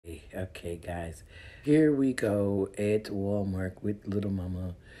Okay, guys. Here we go at Walmart with little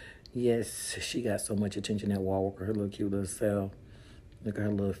mama. Yes, she got so much attention at Walmart with her little cute little self. Look at her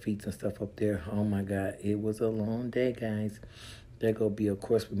little feet and stuff up there. Oh my God, it was a long day, guys. There go Bill. Of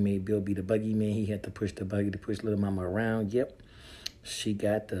course, we made Bill be the buggy man. He had to push the buggy to push little mama around. Yep, she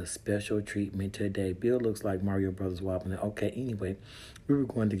got the special treatment today. Bill looks like Mario Brothers wobbling. Okay, anyway, we were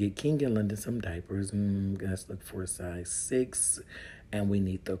going to get King and London some diapers. Let's look for a size 6. And we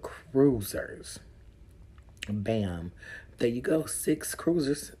need the cruisers. Bam. There you go. 6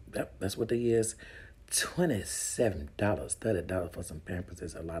 cruisers. Yep, that's what they is. $27, $30 for some Pampers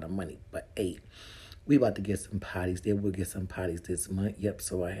is a lot of money. But hey, we about to get some potties. Then we'll get some potties this month. Yep,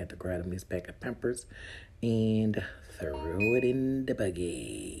 so I had to grab this pack of Pampers and throw it in the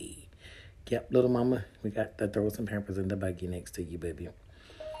buggy. Yep, little mama, we got to throw some Pampers in the buggy next to you, baby.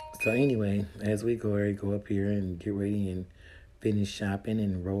 So anyway, as we go up here and get ready and finish shopping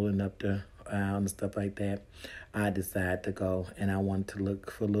and rolling up the aisle and stuff like that, I decided to go and I wanted to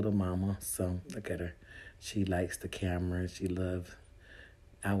look for little mama. So look at her. She likes the camera.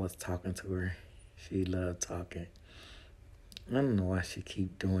 I was talking to her. She loved talking. I don't know why she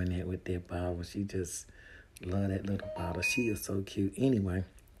keep doing that with that bottle. She just love that little bottle. She is so cute. Anyway,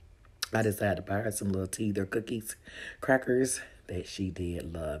 I decided to buy her some little Teether cookies, crackers that she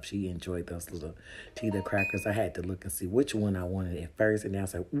did love. She enjoyed those little Teether crackers. I had to look and see which one I wanted at first. And I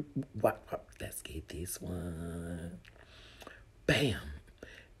was like, let's get this one. Bam.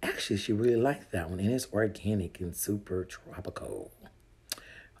 Actually, she really liked that one. And it's organic and super tropical.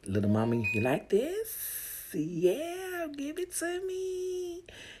 Little mommy, you like this? Yeah, give it to me.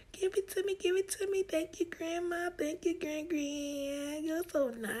 Give it to me, give it to me. Thank you, Grandma. Thank you, Grand. You're so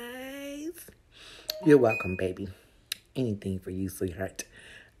nice. You're welcome, baby. Anything for you, sweetheart.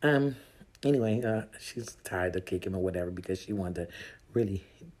 Anyway, she's tired of kicking or whatever because she wanted to really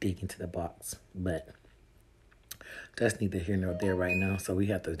dig into the box. But that's neither here nor there right now. So we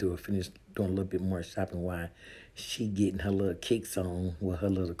have to finish doing a little bit more shopping while she getting her little kicks on with her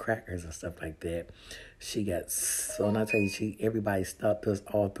little crackers and stuff like that. She got so, and I tell you, everybody stopped us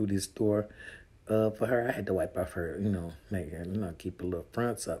all through this store. For her, I had to wipe off her, make her, keep her little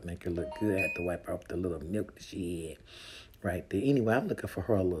fronts up, make her look good. I had to wipe off the little milk that she had right there. Anyway, I'm looking for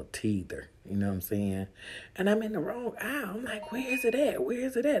her a little teether, you know what I'm saying? And I'm in the wrong aisle. I'm like, where is it at? Where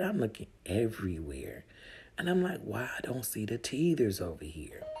is it at? I'm looking everywhere. And I'm like, why I don't see the teethers over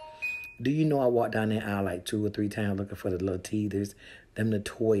here? Do you know I walked down that aisle like 2 or 3 times looking for the little teethers? Them the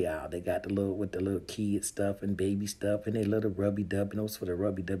toy aisle. They got the little kid stuff and baby stuff and they little rubby dub and those for the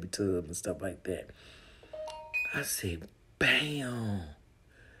rubby dubby tubs and stuff like that. I said, bam.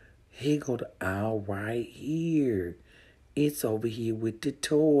 Here go the aisle right here. It's over here with the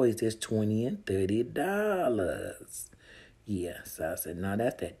toys. It's $20 and $30. Yes, I said, no,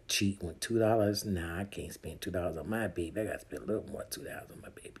 that's that cheap one. $2. Nah, I can't spend $2 on my baby. I got to spend a little more $2 on my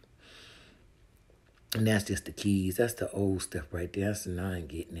baby. And that's just the keys. That's the old stuff right there. I said, no, I ain't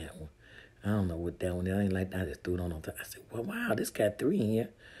getting that one. I don't know what that one is. I ain't like that. I just threw it on. I said, well, wow, this got 3 in here.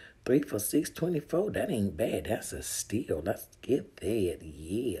 3 for $6.24. That ain't bad. That's a steal. Let's get that.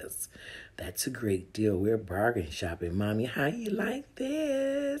 Yes. That's a great deal. We're bargain shopping. Mommy, how you like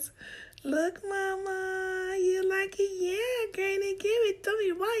this? Look, Mama. You like it? Yeah, Granny. Give it to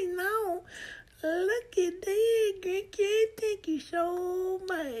me right now. Look at that, Granny. Thank you so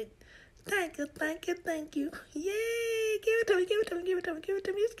much. Thank you, thank you, thank you. Yay! Give it to me, give it to me, give it to me, give it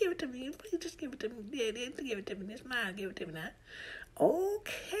to me. Just give it to me. Please just give it to me. Yeah, just give it to me. That's mine. Give it to me now.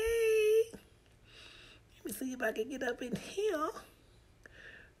 Okay. Let me see if I can get up in here.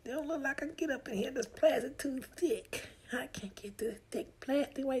 They don't look like I can get up in here. This plastic too thick. I can't get this thick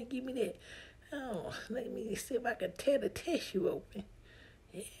plastic. Why you give me that? Oh, let me see if I can tear the tissue open.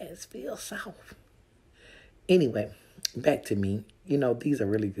 Yeah, it feels soft. Anyway, back to me. These are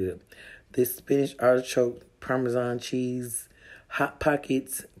really good. This spinach artichoke Parmesan cheese Hot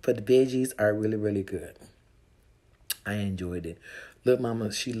Pockets for the veggies are really, really good. I enjoyed it. Little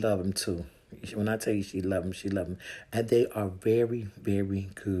mama, she loved them too. When I tell you she loved them, she loved them. And they are very, very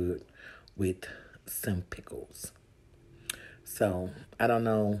good with some pickles. So, I don't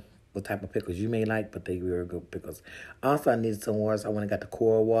know what type of pickles you may like, but they were good pickles. Also, I needed some water, so I went and got the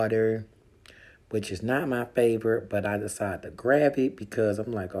core water, which is not my favorite, but I decided to grab it because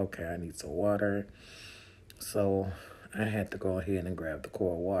I'm like, okay, I need some water. So I had to go ahead and grab the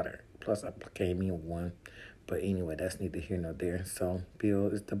core water. Plus, I came in one. But anyway, that's neither here nor there. So Bill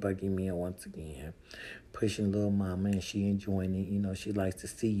is the buggy man once again, pushing little mama, and she enjoying it. She likes to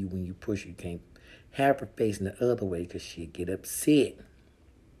see you when you push. You can't have her facing the other way because she'll get upset.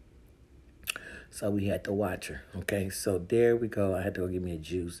 So we had to watch her. Okay, so there we go. I had to go get me a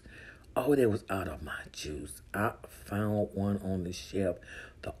juice. Oh, they was out of my juice. I found one on the shelf.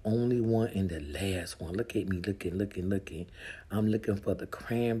 The only one in the last one. Look at me looking. I'm looking for the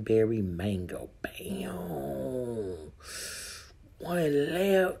cranberry mango. Bam. One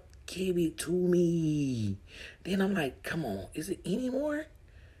left. Give it to me. Then I'm like, come on. Is it any more?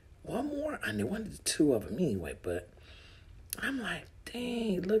 One more? I knew one of the two of them anyway, but I'm like,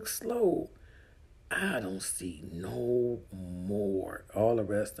 dang, look slow. I don't see no more. All the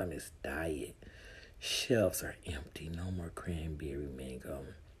rest of them is diet. Shelves are empty. No more cranberry mango.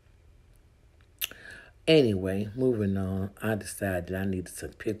 Anyway, moving on. I decided I needed some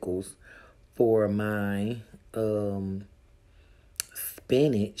pickles for my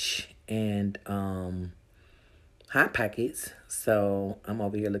spinach and hot pockets. So I'm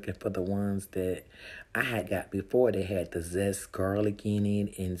over here looking for the ones that I had got before. They had the zest garlic in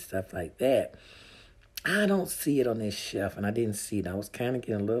it and stuff like that. I don't see it on this shelf, and I didn't see it. I was kind of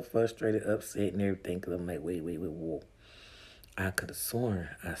getting a little frustrated, upset, and everything, because I'm like, wait, whoa. I could have sworn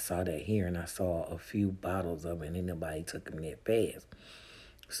I saw that here, and I saw a few bottles of it, and nobody took them that fast.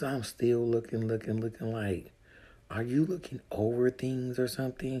 So I'm still looking like, are you looking over things or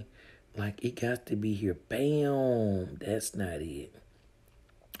something? Like, it got to be here. Bam! That's not it.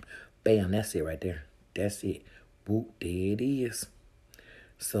 Bam, that's it right there. That's it. Whoop, there it is.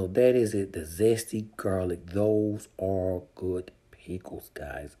 So that is it, the zesty garlic. Those are good pickles,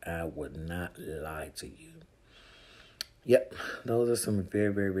 guys. I would not lie to you. Yep, those are some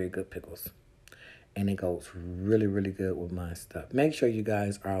very good pickles. And it goes really good with my stuff. Make sure you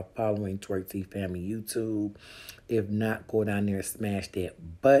guys are following Twerktee Family YouTube. If not, go down there and smash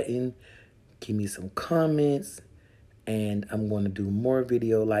that button. Give me some comments. And I'm going to do more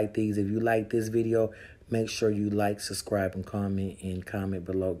video like these. If you like this video, make sure you like, subscribe, and comment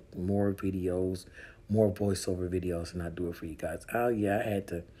below more videos, more voiceover videos, and I'll do it for you guys. Oh, yeah, I had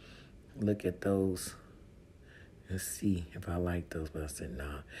to look at those and see if I like those, but I said,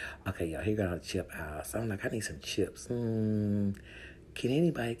 nah. Okay, y'all, here got a chip aisle. So I'm like, I need some chips. Can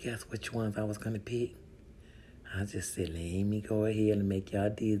anybody guess which ones I was going to pick? I just said, let me go ahead and make y'all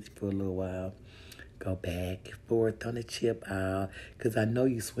dizzy for a little while. Go back and forth on the chip aisle, because I know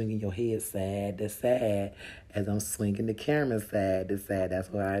you swinging your head side to side as I'm swinging the camera side to side. That's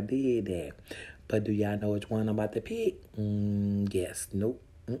why I did that. But do y'all know which one I'm about to pick? Yes. Nope.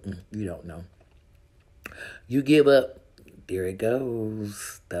 You don't know. You give up. There it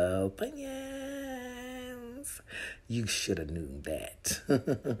goes. The Funyuns. You should have knew that.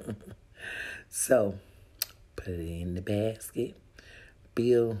 So, put it in the basket.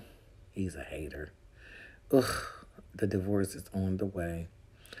 Bill, he's a hater. Ugh, the divorce is on the way.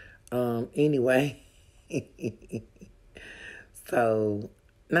 Anyway. So,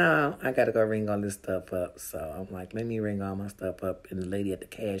 now I got to go ring all this stuff up. So, I'm like, let me ring all my stuff up. And the lady at the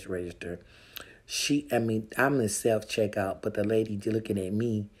cash register, I'm in self-checkout, but the lady looking at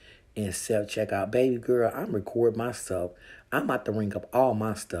me in self-checkout. Baby girl, I'm recording myself. I'm about to ring up all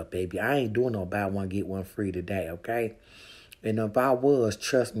my stuff, baby. I ain't doing no buy one, get one free today, okay? And if I was,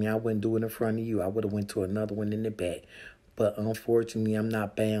 trust me, I wouldn't do it in front of you. I would have went to another one in the back. But unfortunately, I'm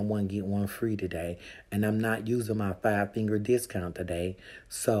not buying one, get one free today. And I'm not using my 5-finger discount today.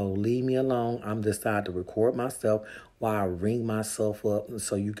 So leave me alone. I'm decided to record myself while I ring myself up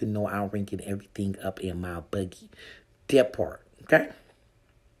so you can know I'm ringing everything up in my buggy. That part, okay?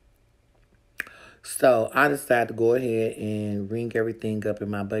 So I decided to go ahead and ring everything up in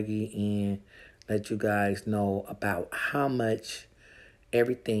my buggy and let you guys know about how much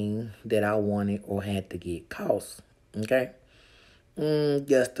everything that I wanted or had to get cost. Okay?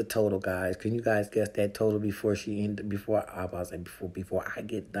 Guess the total, guys. Can you guys guess that total before I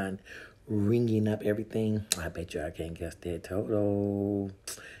get done ringing up everything? I bet you I can't guess that total.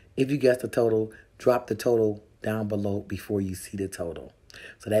 If you guess the total, drop the total down below before you see the total.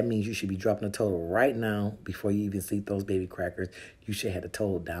 So that means you should be dropping the total right now before you even see those baby crackers. You should have the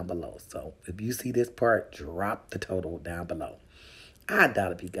total down below. So if you see this part, drop the total down below. I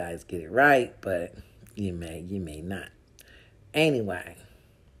doubt if you guys get it right, but you may not. Anyway,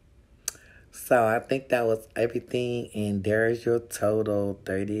 so I think that was everything, and there's your total,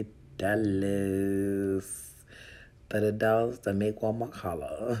 $30. $30 to make one more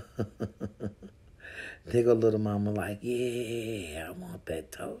holler. They go little mama like, yeah, I want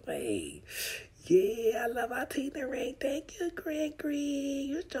that toy. Yeah, I love our Tina ring. Thank you, Gregory.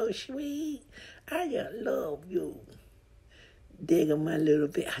 You're so sweet. I just love you. Digging my little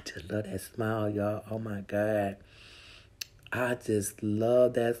bit. I just love that smile, y'all. Oh, my God. I just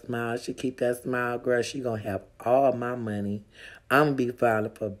love that smile. She keep that smile, girl. She gonna have all my money. I'm gonna be filing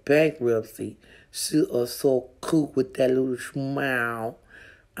for bankruptcy. She is so cute with that little smile.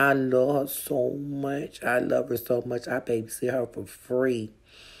 I love her so much. I love her so much. I babysit her for free.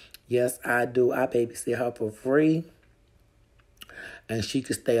 Yes, I do. I babysit her for free. And she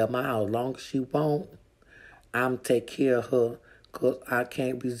can stay at my house as long as she want. I'm take care of her because I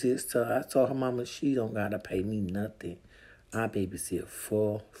can't resist her. I told her mama she don't got to pay me nothing. I babysit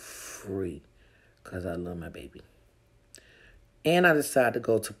for free because I love my baby. And I decided to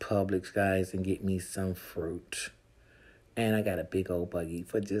go to Publix, guys, and get me some fruit. And I got a big old buggy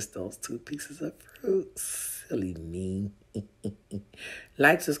for just those 2 pieces of fruit. Silly me.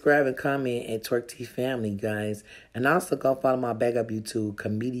 Like, subscribe, and comment at Twerktee family, guys. And also go follow my backup YouTube,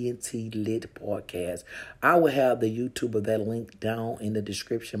 Comedian T Lit Podcast. I will have the YouTube of that link down in the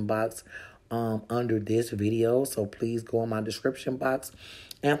description box under this video. So please go in my description box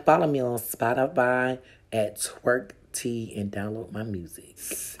and follow me on Spotify at Twerktee and download my music.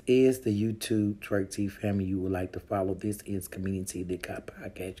 This is the YouTube Twerktee family you would like to follow. This is Comedian T Lit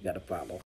Podcast. You got to follow.